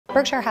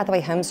Berkshire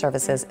Hathaway Home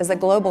Services is a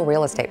global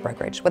real estate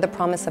brokerage with a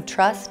promise of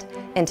trust,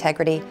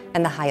 integrity,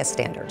 and the highest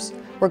standards.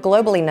 We're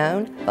globally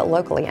known, but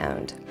locally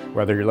owned.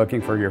 Whether you're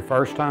looking for your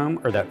first home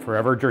or that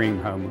forever dream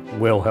home,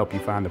 we'll help you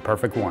find the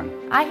perfect one.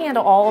 I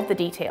handle all of the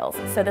details,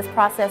 so this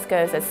process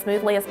goes as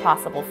smoothly as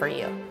possible for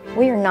you.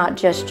 We are not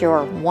just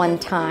your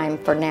one-time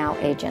for now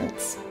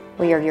agents.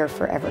 We are your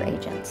forever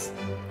agents.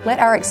 Let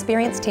our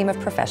experienced team of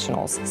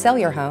professionals sell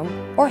your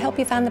home or help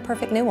you find the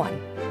perfect new one.